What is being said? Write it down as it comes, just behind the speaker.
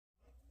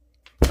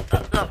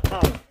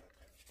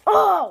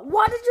Oh,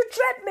 why did you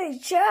trip me,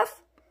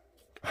 chef?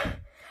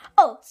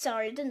 Oh,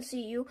 sorry, I didn't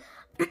see you.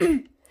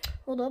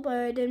 Hold up,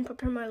 I didn't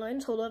prepare my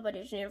lines. Hold up, I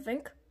just need to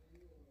think.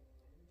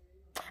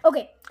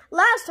 Okay,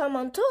 last time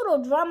on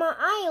Total Drama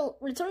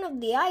Return of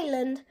the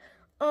Island,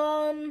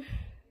 honestly,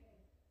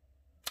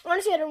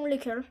 I don't really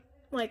care.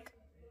 Like,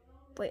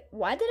 wait,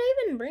 why did I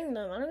even bring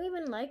them? I don't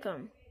even like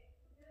them.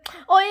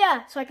 Oh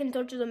yeah, so I can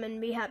torture them and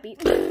be happy.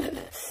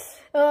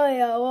 Oh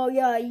yeah, well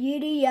yeah,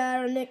 yiddy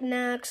yada,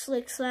 knick-knack,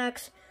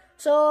 slick-slacks.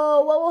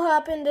 So, what will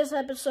happen this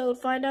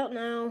episode? Find out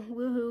now.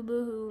 Woohoo,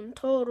 boohoo.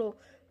 Total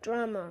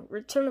Drama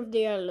Return of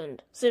the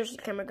Island. Seriously,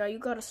 camera guy, you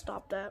gotta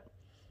stop that.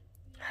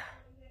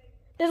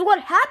 This is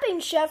what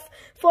happened, chef,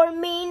 for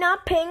me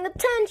not paying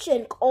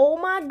attention. Oh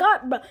my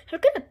god, bro. You're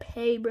gonna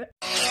pay, bro.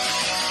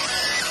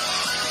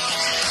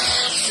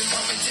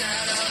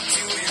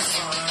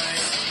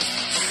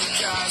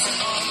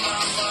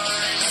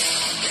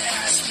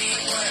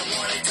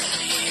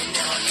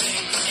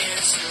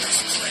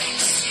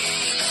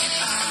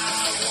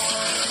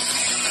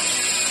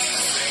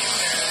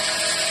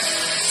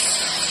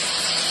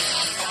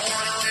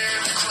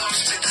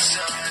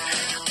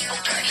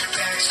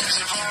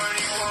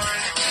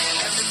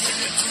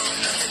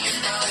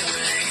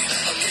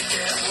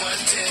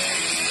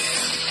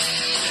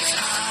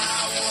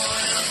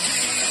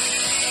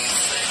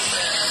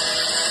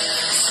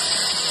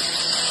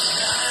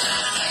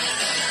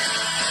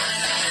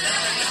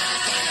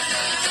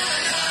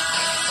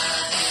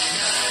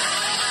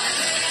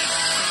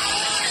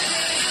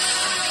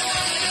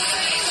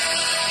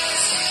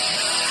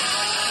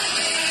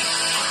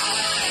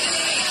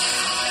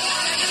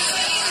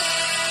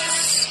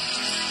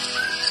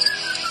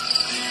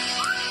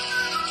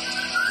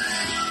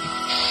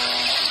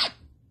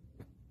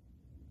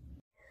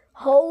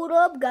 Hold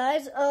up,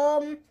 guys.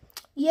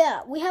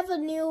 Yeah, we have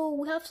some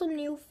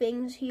new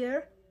things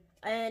here,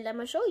 and I'm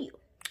gonna show you.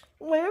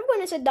 Remember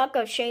when it's a Dock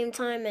of Shame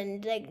time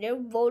and like they're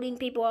voting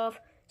people off?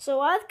 So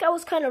I think I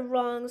was kind of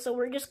wrong. So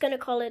we're just gonna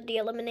call it the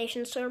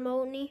elimination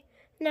ceremony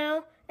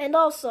now. And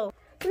also,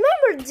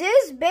 remember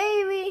this,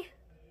 baby?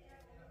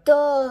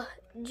 The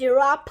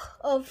drop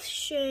of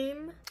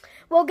shame.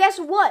 Well, guess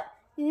what?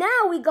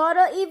 Now we got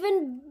an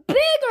even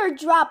bigger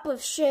drop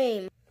of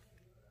shame.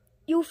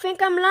 You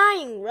think I'm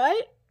lying,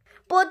 right?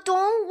 But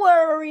don't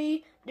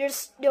worry,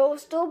 they'll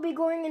still be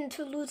going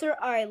into Loser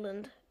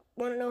Island.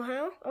 Wanna know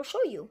how? I'll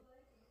show you.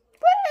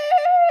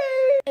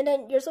 And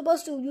then you're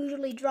supposed to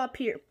usually drop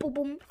here. Boom,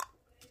 boom.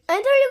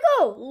 And there you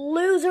go,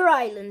 Loser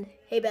Island.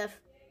 Hey, Beth.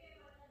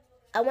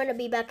 I want to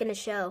be back in the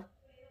show.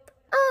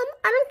 I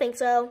don't think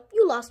so.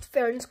 You lost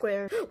fair and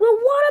square. Well,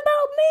 what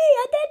about me?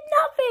 I did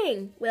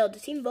nothing. Well, the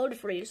team voted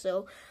for you,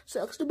 so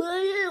sucks to be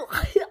you.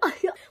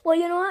 Well,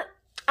 you know what?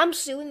 I'm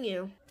suing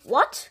you.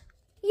 What?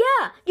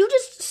 Yeah, you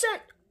just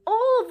sent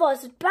all of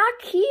us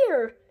back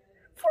here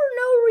for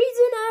no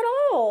reason at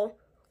all.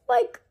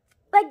 Like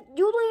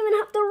you don't even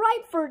have the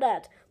right for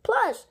that.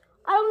 Plus,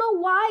 I don't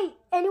know why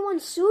anyone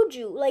sued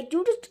you. Like,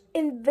 you just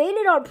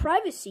invaded our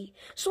privacy.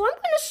 So I'm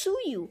gonna sue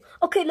you.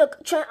 Okay,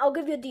 look, Trent, I'll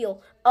give you a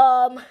deal.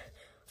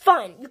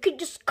 Fine, you could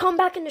just come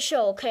back in the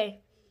show,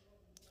 okay?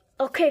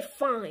 Okay,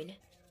 fine.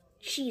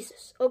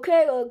 Jesus.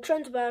 Okay,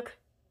 Trent's back.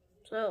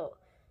 So,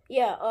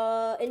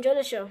 yeah, enjoy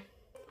the show.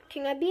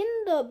 Can I be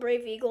in the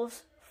Brave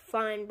Eagles?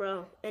 Fine,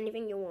 bro.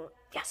 Anything you want.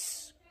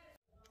 Yes.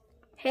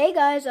 Hey,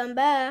 guys, I'm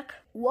back.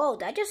 Whoa,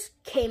 that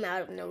just came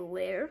out of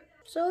nowhere.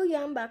 So,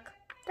 yeah, I'm back.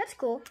 That's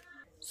cool.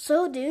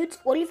 So, dudes,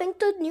 what do you think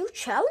the new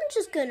challenge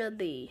is gonna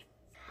be?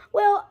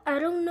 Well, I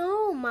don't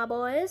know, my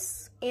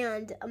boys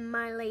and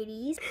my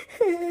ladies.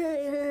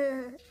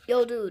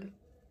 Yo, dude,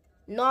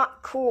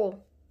 not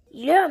cool.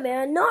 Yeah,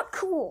 man, not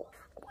cool.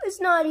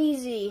 It's not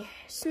easy.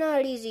 It's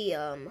not easy,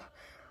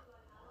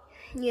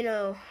 you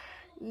know,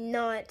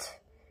 not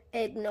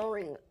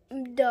ignoring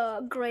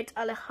the great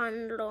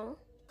Alejandro.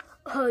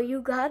 Oh,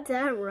 you got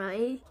that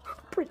right.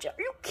 Bridge, are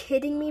you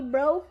kidding me,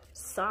 bro?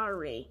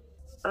 Sorry.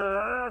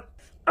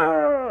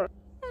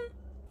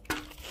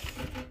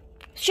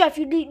 Chef,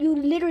 you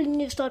literally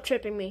need to stop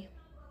tripping me.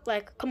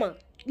 Like, come on.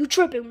 You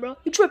tripping, bro.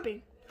 You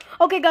tripping.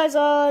 Okay, guys,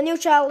 new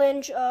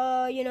challenge.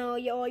 You know,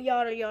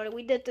 yada yada.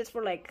 We did this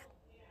for like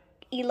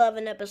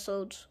 11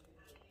 episodes.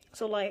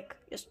 So, like,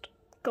 just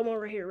come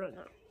over here right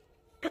now.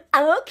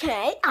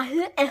 Okay.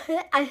 Well, let's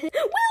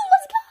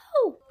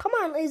go. Come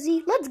on,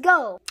 Izzy. Let's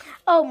go.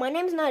 Oh, my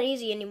name's not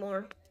Easy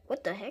anymore.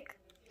 What the heck?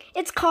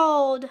 It's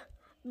called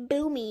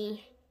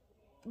Boomy.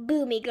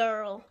 Boomy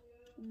Girl.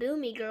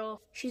 Boomy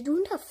Girl. She's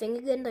doing that thing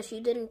again that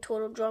she did in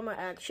Total Drama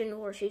Action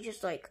where she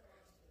just like,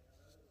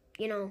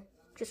 you know,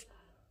 just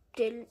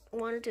didn't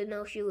wanted to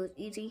know she was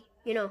Easy.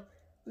 You know,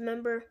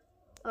 remember?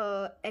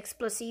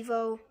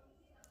 Explosivo,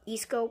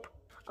 E-Scope.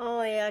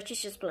 Oh yeah,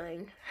 she's just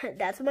playing.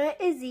 That's my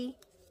Izzy.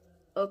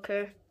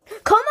 Okay.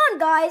 Come on,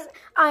 guys.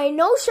 I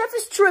know Chef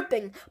is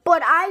tripping,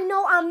 but I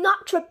know I'm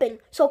not tripping.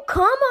 So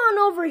come on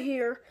over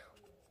here,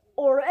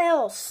 or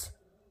else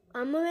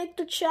I'm gonna make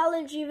the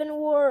challenge even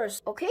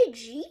worse. Okay,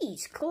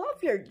 jeez, cool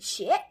off your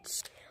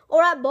jets.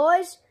 Alright,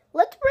 boys,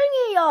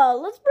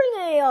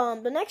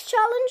 the next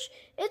challenge.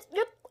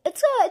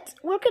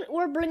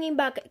 We're bringing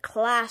back a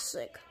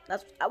classic.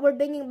 We're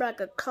bringing back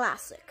a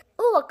classic.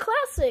 Oh, a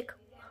classic.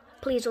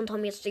 Please don't tell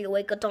me it's the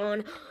Awake at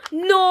Dawn.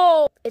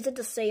 No! Is it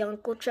the Say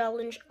Uncle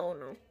challenge? Oh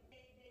no.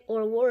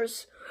 Or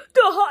worse,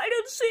 the hide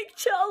and seek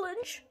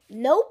challenge.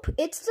 Nope,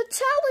 it's the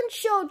talent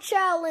show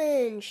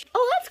challenge.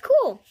 Oh, that's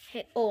cool.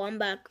 Hey, oh, I'm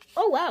back.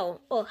 Oh,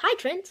 wow. Oh, hi,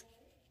 Trent.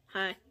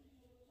 Hi.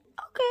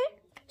 Okay.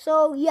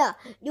 So, yeah,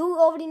 you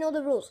already know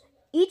the rules.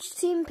 Each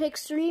team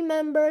picks 3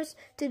 members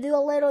to do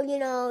a little,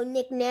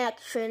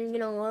 knick-knacks and,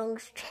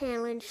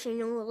 challenge,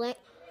 like.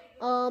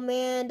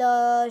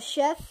 And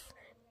Chef,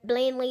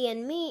 Blanley,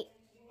 and me,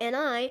 and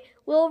I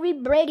will be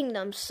braiding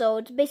them. So,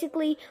 it's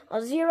basically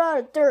a 0 out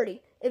of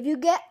 30. If you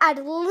get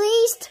at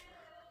least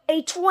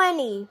a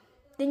 20,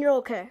 then you're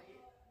okay.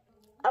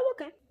 Oh,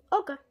 okay.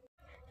 Okay.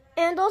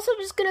 And also,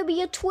 there's gonna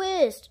be a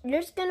twist.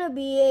 There's gonna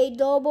be a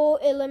double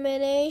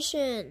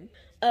elimination.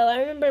 Oh, I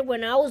remember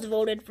when I was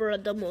voted for a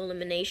double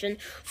elimination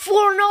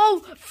for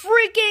no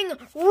freaking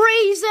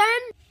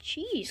reason.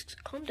 Jeez,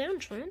 calm down,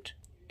 Trent.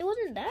 It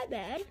wasn't that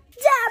bad.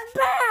 That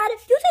bad?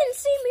 You didn't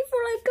see me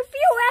for like a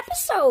few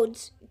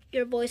episodes.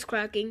 Your voice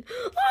cracking.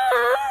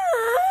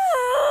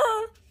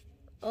 Ah!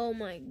 Oh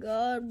my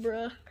god,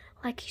 bruh.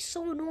 Like, he's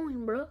so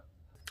annoying, bruh.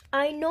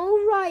 I know,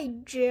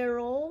 right,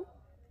 Gerald?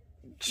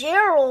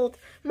 Gerald?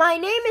 My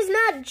name is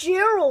not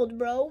Gerald,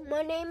 bro.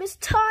 My name is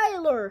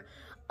Tyler.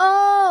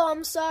 Oh,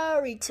 I'm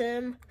sorry,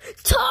 Tim.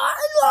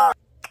 Tyler!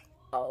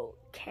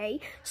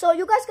 Okay. So,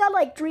 you guys got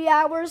like 3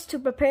 hours to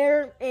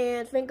prepare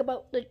and think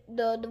about the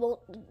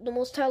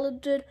most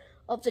talented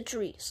of the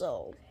 3.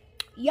 So,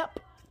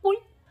 yep.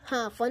 Boing.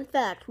 Huh, fun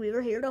fact. We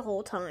were here the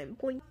whole time.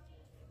 Boing.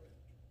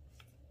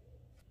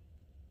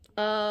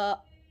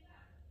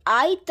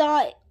 I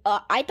thought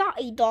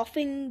a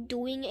dolphin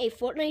doing a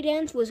Fortnite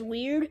dance was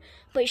weird,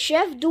 but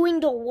Chef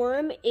doing the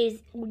worm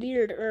is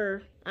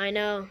weirder. I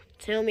know.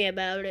 Tell me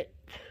about it.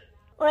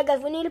 Alright,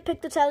 guys, we need to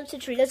pick the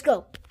talented 3. Let's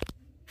go.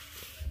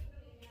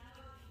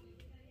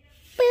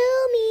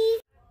 Boomy.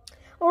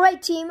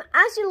 Alright, team,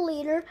 as your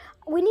leader,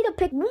 we need to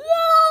pick...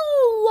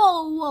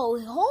 Whoa.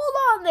 Hold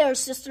on there,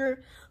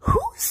 sister. Who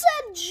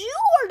said you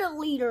are the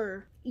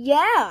leader?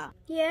 Yeah,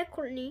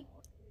 Courtney.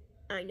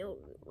 I know,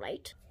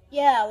 right?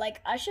 Yeah,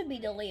 like, I should be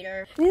the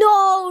leader.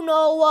 No,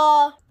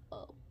 Noah.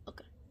 Oh,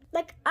 okay.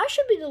 Like, I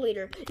should be the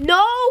leader.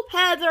 No,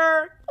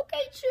 Heather.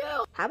 Okay,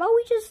 chill. How about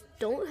we just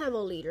don't have a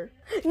leader?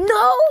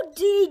 No,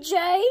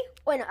 DJ.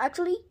 Wait, no,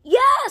 actually,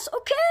 yes,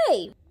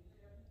 okay.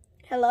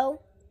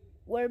 Hello?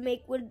 We're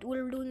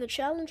doing a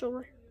challenge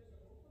over.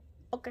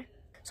 Okay.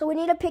 So we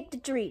need to pick the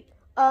 3.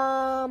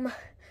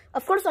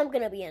 Of course I'm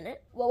gonna be in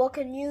it. Well, what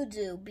can you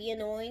do? Be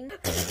annoying?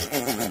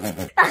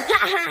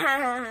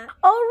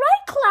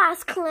 Alright,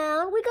 class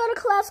clown. We got a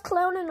class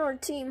clown in our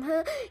team,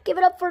 huh? Give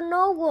it up for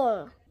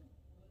Noah.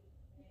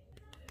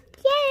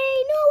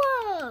 Yay,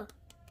 Noah!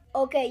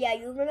 Okay, yeah,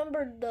 you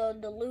remember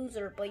the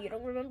loser, but you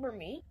don't remember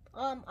me?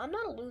 I'm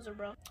not a loser,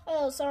 bro.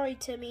 Oh, sorry,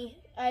 Timmy.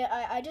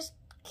 I just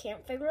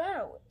can't figure it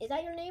out. Is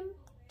that your name,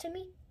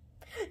 Timmy?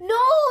 No,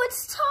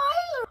 it's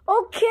Tyler!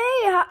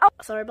 Okay,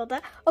 sorry about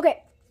that.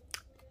 Okay.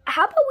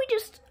 How about we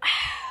just...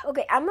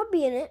 Okay, I'm gonna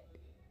be in it.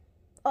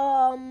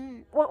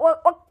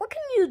 What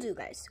can you do,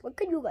 guys? What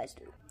can you guys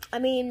do? I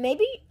mean,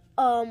 maybe,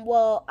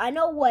 well, I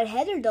know what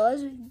Heather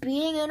does.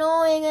 Being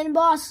annoying and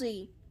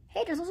bossy.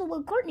 Hey, that's also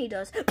what Courtney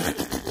does.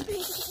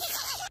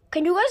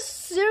 Can you guys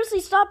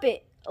seriously stop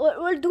it?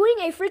 We're doing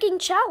a freaking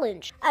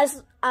challenge.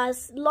 As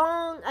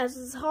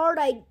hard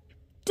I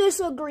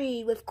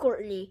disagree with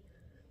Courtney,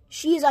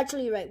 she is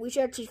actually right. We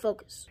should actually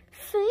focus.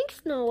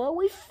 Thanks, Noah.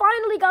 We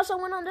finally got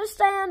someone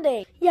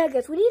understanding. Yeah,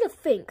 guys, we need to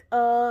think.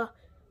 I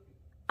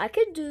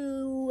could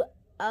do,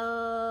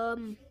 I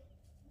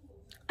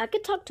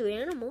could talk to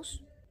animals.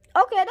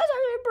 Okay, that's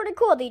actually pretty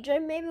cool, DJ.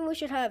 Maybe we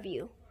should have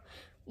you.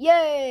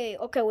 Yay.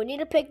 Okay, we need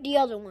to pick the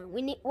other one.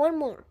 We need one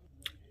more.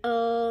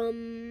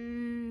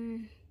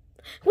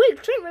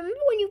 Wait, Trent,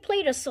 remember when you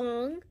played a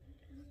song?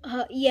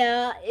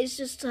 Yeah, it's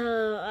just,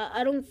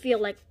 I don't feel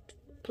like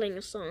playing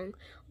a song.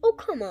 Oh,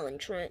 come on,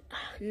 Trent.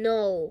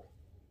 No.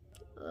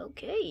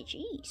 Okay,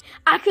 jeez.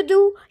 I could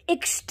do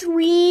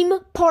extreme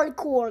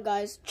parkour,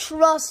 guys.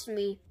 Trust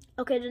me.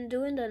 Okay, then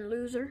do it then,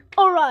 loser.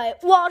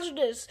 Alright, watch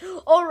this.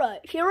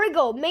 Alright, here we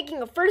go.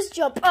 Making a first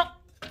jump. Oh.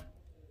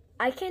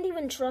 I can't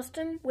even trust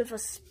him with a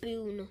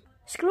spoon.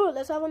 Screw it,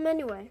 let's have him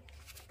anyway.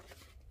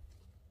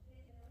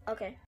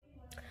 Okay.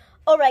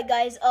 Alright,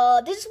 guys,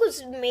 this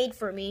was made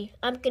for me.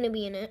 I'm gonna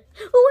be in it.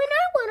 Oh, and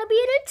I wanna be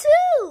in it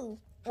too.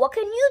 What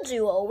can you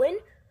do, Owen?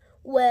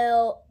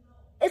 Well,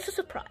 it's a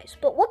surprise,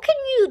 but what can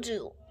you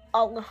do,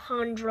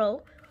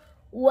 Alejandro?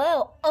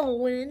 Well,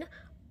 Owen,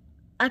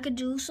 I could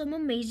do some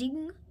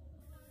amazing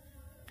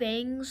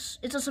things.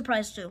 It's a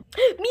surprise too.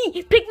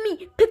 Me, pick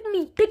me, pick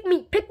me, pick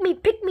me, pick me,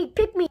 pick me,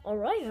 pick me. All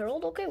right,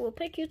 Harold, okay, we'll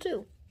pick you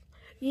too.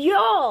 Yeah,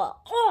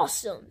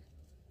 awesome.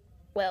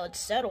 Well, it's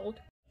settled.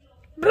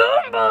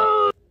 Boom,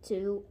 boom.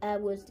 2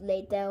 hours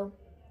later.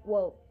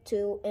 Whoa,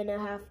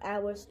 2.5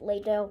 hours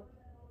later.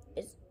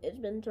 It's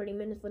been 30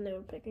 minutes when they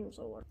were picking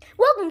so hard.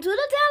 Welcome to the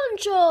talent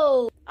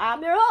show!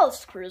 I'm your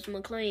host, Chris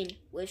McLean,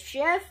 with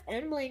Chef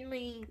and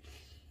Blaney.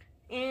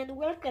 And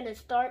we're gonna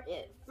start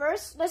it.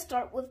 First, let's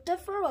start with the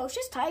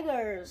Ferocious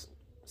Tigers.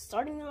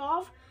 Starting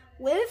off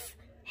with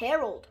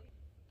Harold.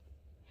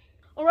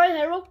 Alright,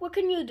 Harold, what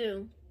can you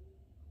do?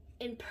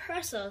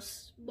 Impress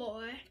us,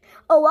 boy.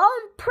 Oh,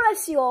 I'll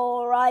impress you,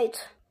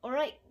 alright.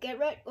 Alright, get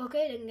ready.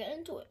 Okay, then get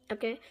into it.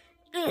 Okay.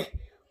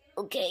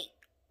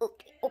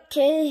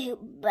 Okay,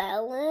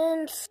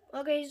 balance.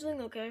 Okay, he's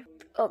doing okay.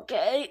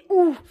 Okay,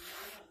 ooh,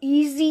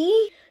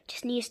 easy.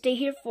 Just need to stay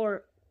here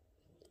for,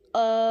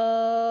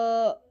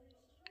 how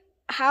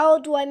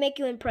do I make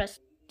you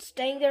impressed?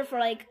 Staying there for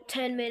like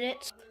 10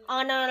 minutes?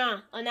 Oh,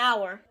 no, an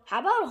hour.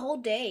 How about a whole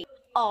day?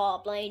 Oh,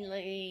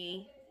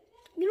 Blaney.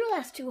 You know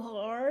that's too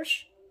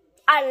harsh.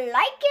 I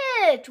like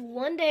it.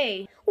 One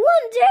day.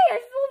 I feel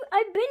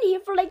I've been here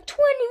for like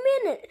 20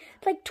 minutes.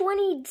 Like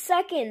 20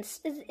 seconds.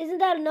 Isn't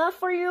that enough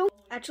for you?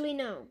 Actually,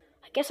 no.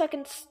 I guess I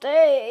can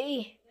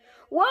stay.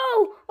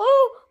 Whoa.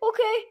 Oh,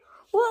 okay.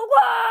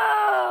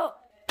 Whoa.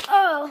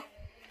 Oh.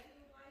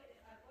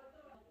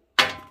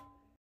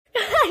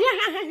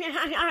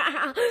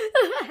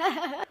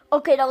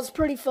 Okay, that was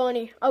pretty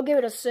funny. I'll give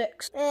it a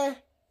 6.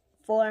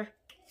 4.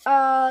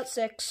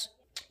 6.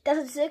 That's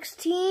a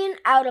 16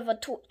 out of a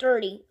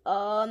 30.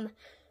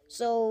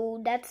 So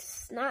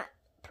that's not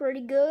pretty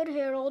good,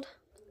 Harold.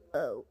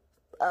 Oh,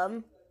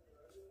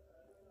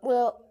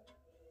 well,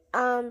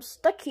 I'm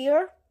stuck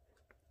here.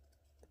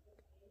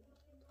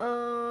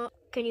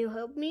 Can you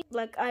help me?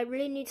 Like, I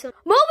really need some.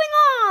 Moving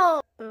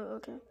on!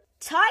 Okay.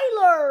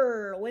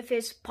 Tyler with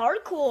his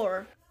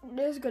parkour.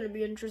 This is gonna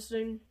be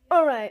interesting.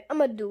 Alright, I'm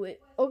gonna do it.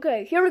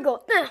 Okay, here we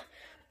go.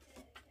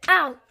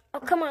 Ow! Oh,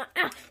 come on.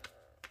 Ow!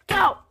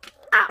 Ow!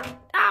 Ow!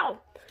 Ow!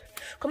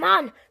 Come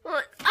on!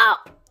 Ow!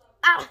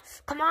 Ow!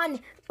 Come on!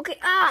 Okay,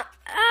 ow!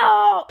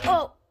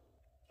 Oh!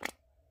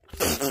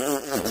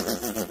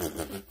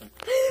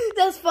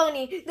 That's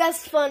funny.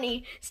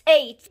 It's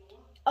 8.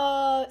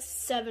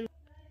 7.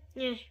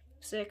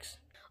 6.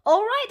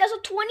 Alright, that's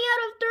a 20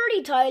 out of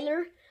 30,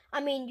 Tyler. I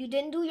mean, you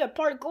didn't do your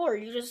parkour.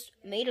 You just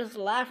made us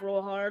laugh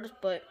real hard,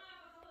 but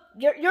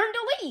you're in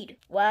the lead.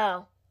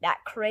 Wow,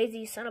 that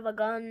crazy son of a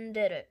gun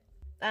did it.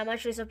 I'm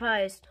actually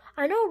surprised.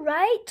 I know,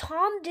 right?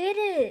 Tom did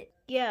it.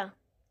 Yeah,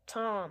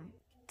 Tom.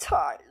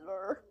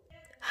 Tyler.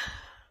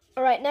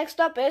 Alright, next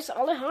up is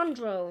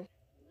Alejandro.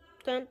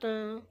 Dun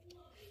dun.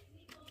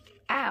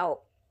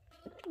 Ow.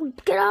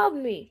 Get off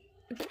me.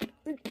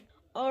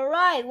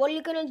 Alright, what are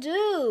you gonna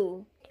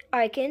do?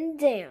 I can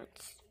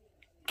dance.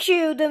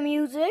 Cue the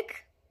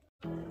music.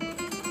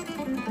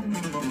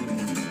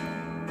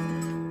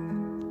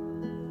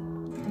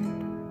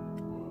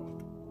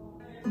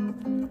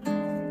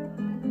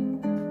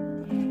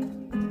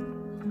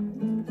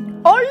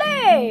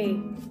 Ole!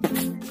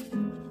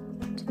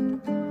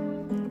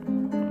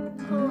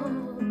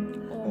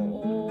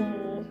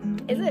 Oh.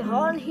 Is it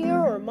hot in here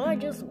or am I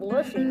just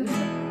blushing?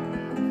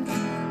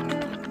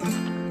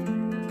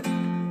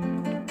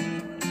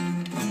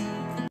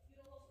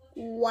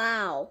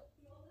 Wow.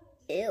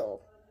 Ew.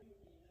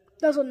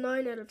 That's a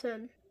 9 out of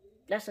 10.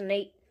 That's an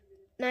 8.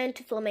 9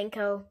 to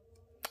flamenco.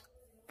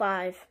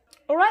 5.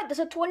 Alright, that's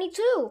a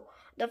 22.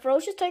 The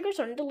Ferocious Tigers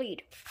are in the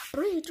lead.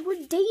 Bridge,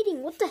 we're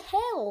dating. What the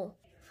hell?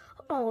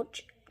 Oh,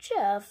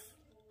 Jeff.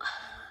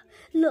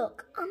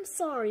 Look, I'm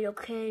sorry,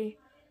 okay?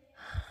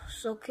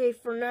 It's okay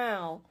for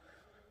now.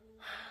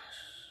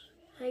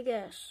 I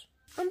guess.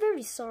 I'm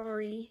very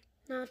sorry.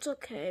 No, it's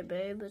okay,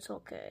 babe. It's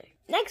okay.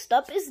 Next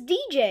up is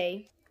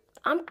DJ.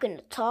 I'm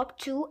gonna talk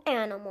to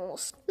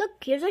animals.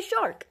 Look, here's a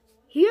shark.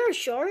 Here,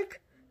 shark.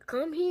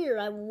 Come here.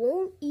 I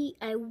won't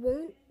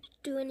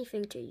do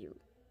anything to you.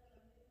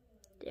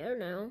 There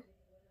now.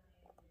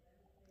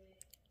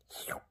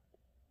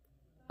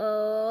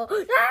 Boom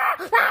it!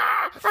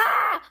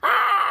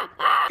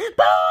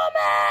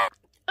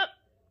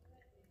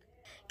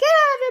 Get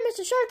out of here,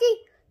 Mr. Sharky!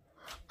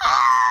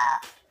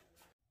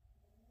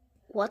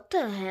 What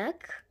the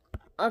heck?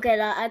 Okay,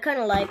 I kind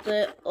of liked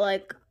it.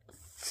 Like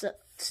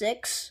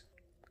 6.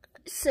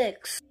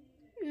 6.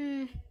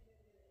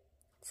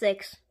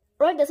 6.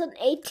 Right, that's an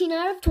 18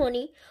 out of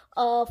 20.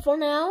 For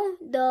now,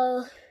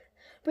 the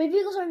Brave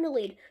Eagles are in the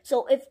lead.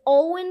 So if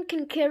Owen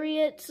can carry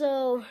it,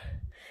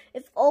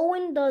 if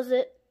Owen does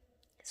it,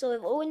 so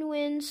if Owen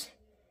wins,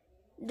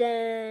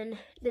 then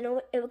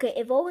okay,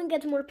 if Owen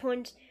gets more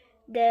points,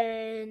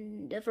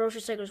 then the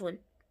Ferocious Tigers win.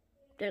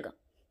 There you go.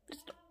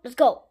 Let's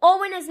go.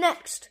 Owen is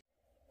next.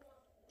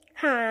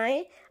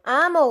 Hi,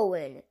 I'm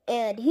Owen,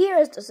 and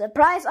here's the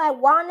surprise I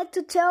wanted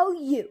to tell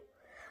you.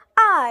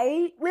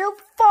 I will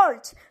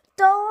fart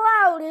the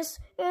loudest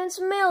and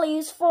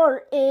smelliest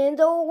fart in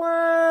the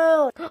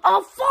world.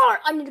 A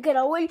fart! I need to get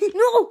away.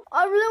 No,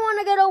 I really want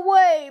to get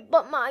away,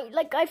 but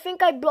I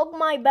think I broke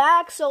my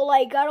back, so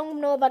I don't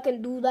know if I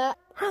can do that.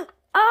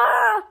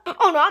 Ah!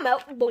 Oh no, I'm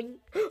out. Boing.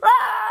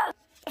 Ah!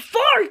 A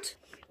fart!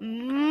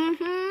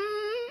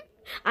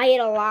 I ate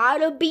a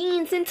lot of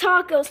beans and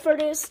tacos for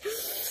this.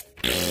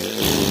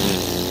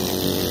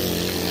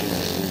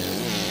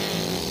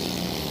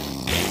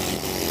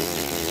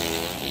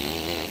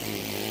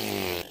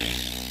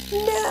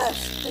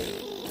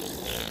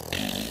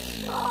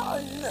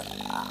 Oh no.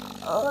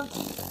 Oh.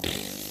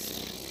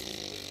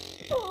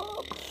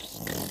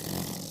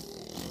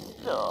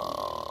 No.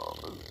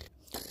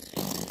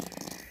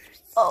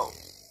 Oh.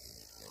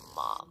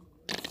 Mom.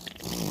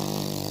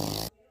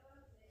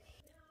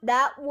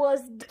 That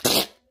was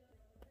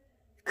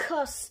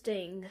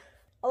disgusting.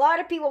 A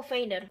lot of people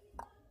fainted.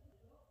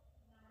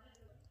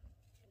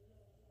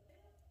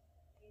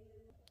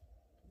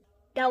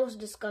 That was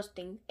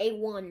disgusting.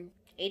 A1,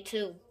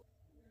 A2.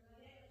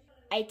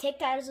 I take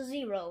that as a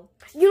 0.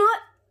 You know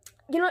what?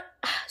 You know what?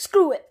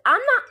 Screw it.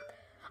 I'm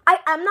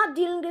not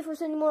dealing with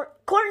this anymore.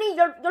 Courtney,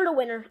 you're the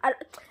winner.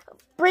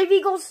 Brave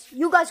Eagles,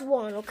 you guys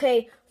won,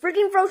 okay?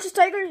 Freaking Ferocious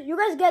Tigers, you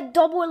guys get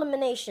double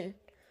elimination.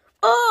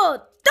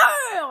 Oh,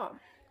 damn!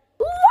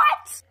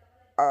 What?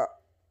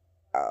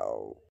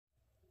 Oh.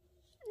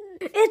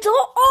 It's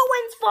all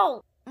Owen's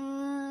fault.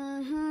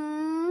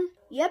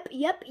 Yep.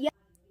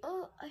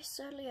 Oh, I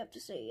sadly have to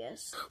say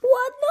yes.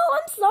 What? No,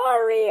 I'm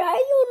sorry.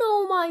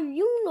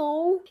 You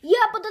know.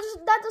 Yeah, but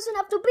that doesn't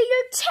have to be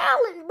your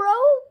talent, bro.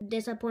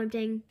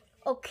 Disappointing.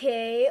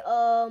 Okay,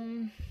 I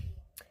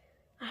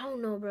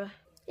don't know, bro.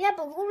 Yeah,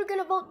 but we're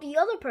gonna vote the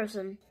other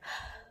person.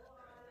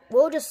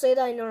 We'll just say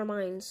that in our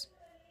minds.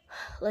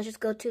 Let's just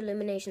go to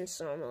elimination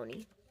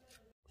ceremony.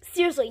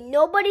 Seriously,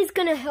 nobody's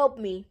gonna help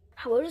me.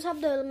 We'll just have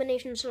the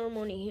elimination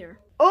ceremony here.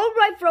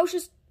 Alright,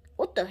 Ferocious.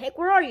 What the heck?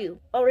 Where are you?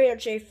 Over here,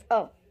 Chief.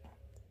 Oh.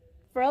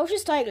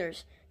 Ferocious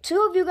Tigers.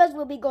 2 of you guys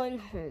will be going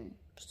home.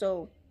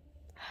 So,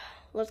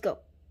 let's go.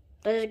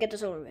 Let's just get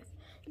this over with.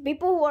 The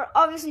people who are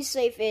obviously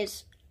safe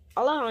is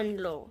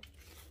Alejandro.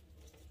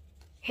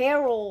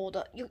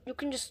 Harold. You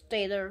can just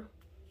stay there.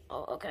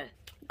 Oh, okay.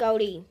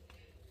 Gaudi.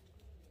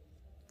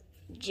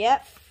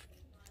 Jeff.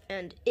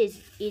 And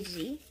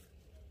Izzy.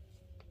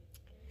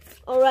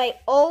 Alright,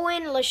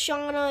 Owen,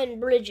 Lashana, and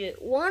Bridget.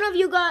 2 of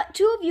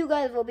you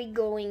guys will be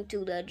going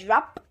to the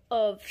drop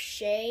of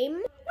shame.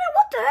 Wait,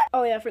 what the heck?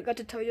 Oh yeah, I forgot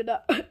to tell you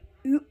that.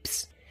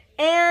 Oops.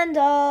 And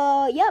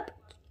yep.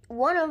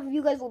 1 of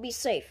you guys will be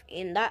safe.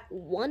 And that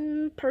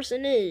 1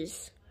 person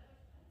is...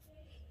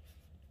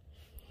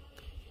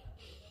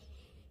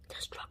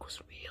 This truck was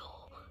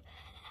real.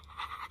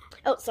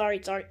 Oh, sorry.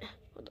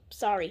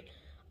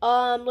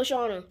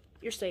 Lashana,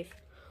 you're safe.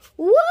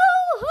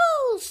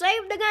 Woohoo!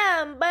 Saved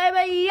again,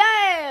 baby,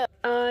 yeah!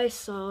 I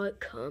saw it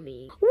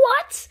coming.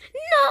 What?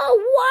 No,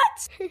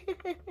 what?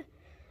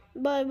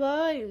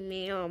 Bye-bye,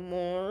 mi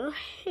amor.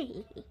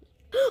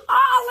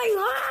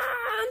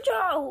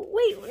 Alejandro!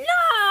 Wait,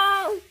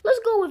 no! Let's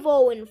go with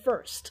Owen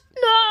first.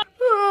 No!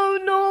 Oh,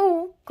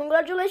 no.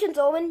 Congratulations,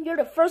 Owen. You're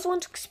the first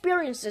one to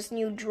experience this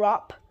new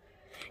drop.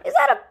 Is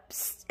that a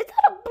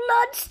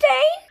blood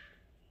stain?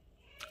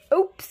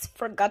 Oops,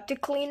 forgot to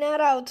clean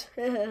that out.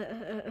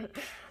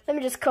 Let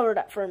me just cover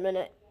that for a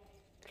minute.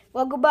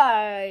 Well,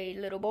 goodbye,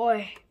 little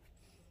boy.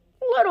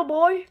 Little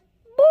boy?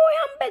 Boy,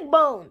 I'm big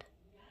boned.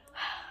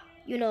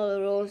 You know the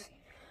rules.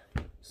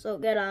 So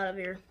get out of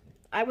here.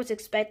 I was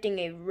expecting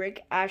a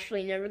Rick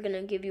Ashley never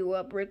gonna give you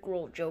up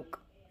Rickroll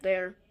joke.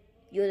 There.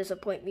 You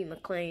disappoint me,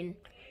 McLean.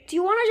 Do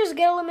you want to just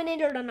get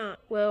eliminated or not?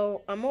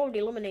 Well, I'm already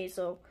eliminated,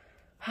 so...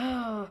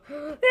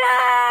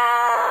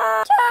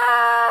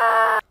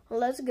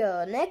 Let's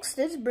go. Next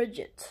is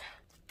Bridget.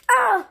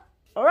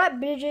 Alright,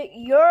 Bridget,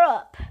 you're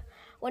up.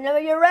 Whenever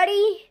you're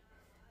ready,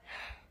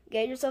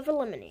 get yourself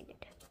eliminated.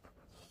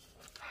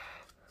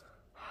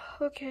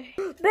 Okay.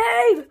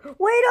 Babe,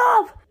 wait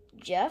up!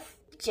 Jeff?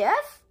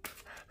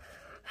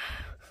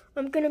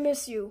 I'm gonna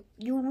miss you.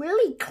 You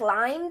really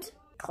climbed?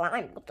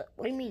 Climbed?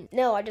 What do you mean?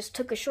 No, I just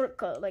took a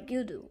shortcut like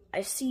you do.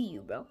 I see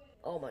you, bro.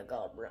 Oh my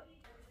god, bro.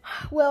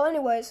 Well,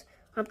 anyways,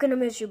 I'm gonna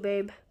miss you,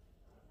 babe.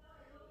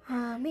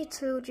 Me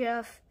too,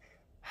 Jeff.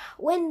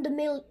 Win the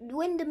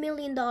 $1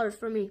 million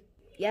for me.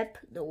 Yep,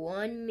 the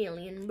 1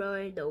 million,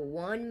 bro. The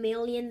 $1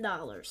 million.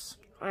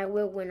 I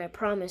will win, I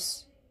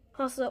promise.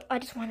 Also, I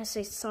just want to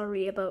say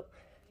sorry about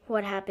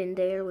what happened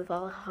there with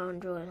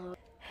Alejandro and all.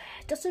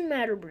 It doesn't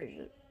matter,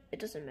 Bridget. It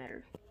doesn't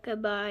matter.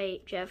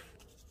 Goodbye, Jeff.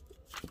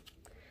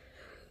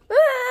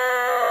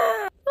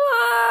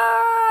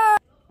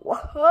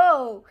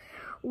 Whoa.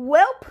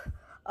 Welp.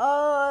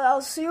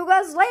 I'll see you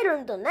guys later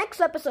in the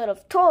next episode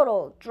of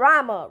Total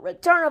Drama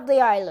Return of the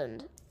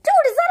Island.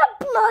 Dude, is that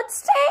a blood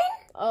stain?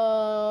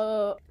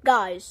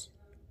 Guys.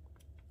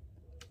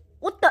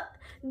 What the?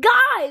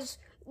 Guys!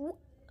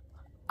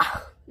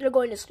 They're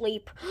going to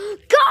sleep.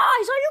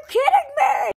 Guys, are you kidding me?